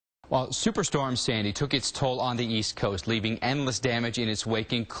Well, Superstorm Sandy took its toll on the East Coast, leaving endless damage in its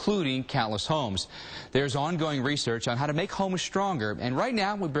wake, including countless homes. There's ongoing research on how to make homes stronger, and right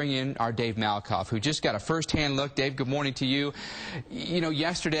now we bring in our Dave Malkoff, who just got a first-hand look. Dave, good morning to you. You know,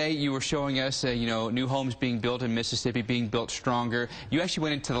 yesterday you were showing us, new homes being built in Mississippi, being built stronger. You actually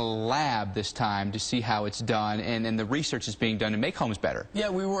went into the lab this time to see how it's done, and the research is being done to make homes better. Yeah,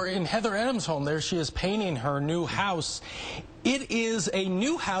 we were in Heather Adams' home. There she is painting her new house. It is a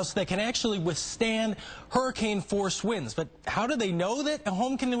new house that can actually withstand hurricane-force winds. But how do they know that a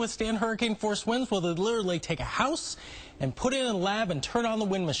home can withstand hurricane-force winds? Well, they literally take a house and put it in a lab and turn on the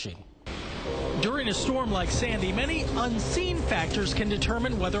wind machine. During a storm like Sandy, many unseen factors can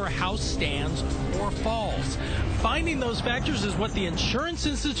determine whether a house stands or falls. Finding those factors is what the Insurance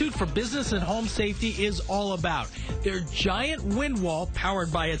Institute for Business and Home Safety is all about. Their giant wind wall,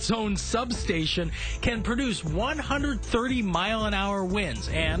 powered by its own substation, can produce 130-mile-an-hour winds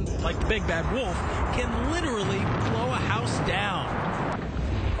and, like the big bad wolf, can literally blow a house down.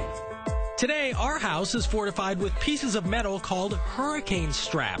 Today, our house is fortified with pieces of metal called hurricane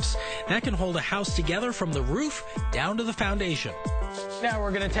straps. That can hold a house together from the roof down to the foundation. Now we're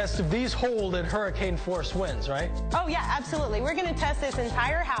going to test if these hold at hurricane-force winds, right? Oh, yeah, absolutely. We're going to test this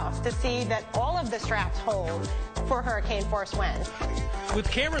entire house to see that all of the straps hold for hurricane-force winds. With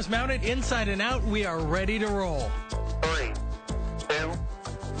cameras mounted inside and out, we are ready to roll. 3, 2,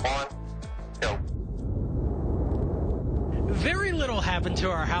 1, go. Very little happened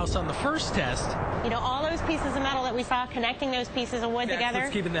to our house on the first test. You know, all those pieces of metal that we saw connecting those pieces of wood together. That's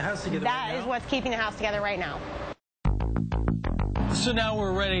what's keeping the house together That is what's keeping the house together right now. So now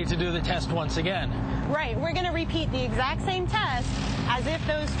we're ready to do the test once again. Right. We're going to repeat the exact same test as if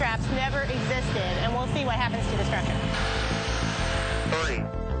those straps never existed, and we'll see what happens to the structure. 3,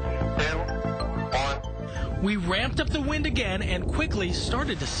 2, 1. We ramped up the wind again and quickly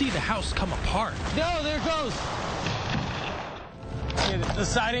started to see the house come apart. No, there it goes. The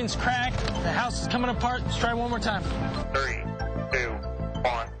siding's cracked. The house is coming apart. Let's try one more time. 3, 2,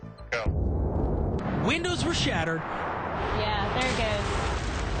 1, go. Windows were shattered. Yeah, there it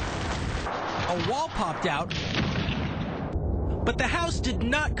goes. A wall popped out. But the house did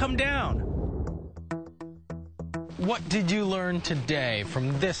not come down. What did you learn today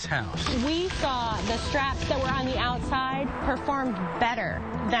from this house? We saw the straps that were on the outside performed better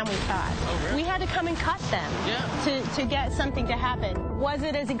than we thought. Oh, really? We had to come and cut them to get something to happen. Was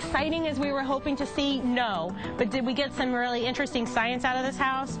it as exciting as we were hoping to see? No. But did we get some really interesting science out of this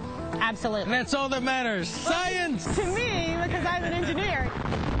house? Absolutely. And that's all that matters. Science! To me, because I'm an engineer.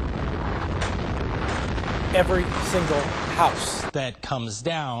 Every single house that comes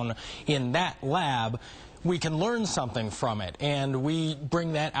down in that lab, we can learn something from it, and we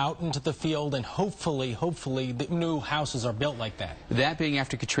bring that out into the field, and hopefully the new houses are built like that. That being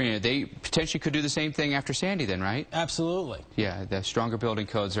after Katrina, they potentially could do the same thing after Sandy then, right? Absolutely. Yeah, the stronger building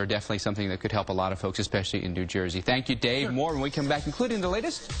codes are definitely something that could help a lot of folks, especially in New Jersey. Thank you, Dave. Sure. More when we come back, including the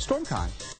latest StormCon.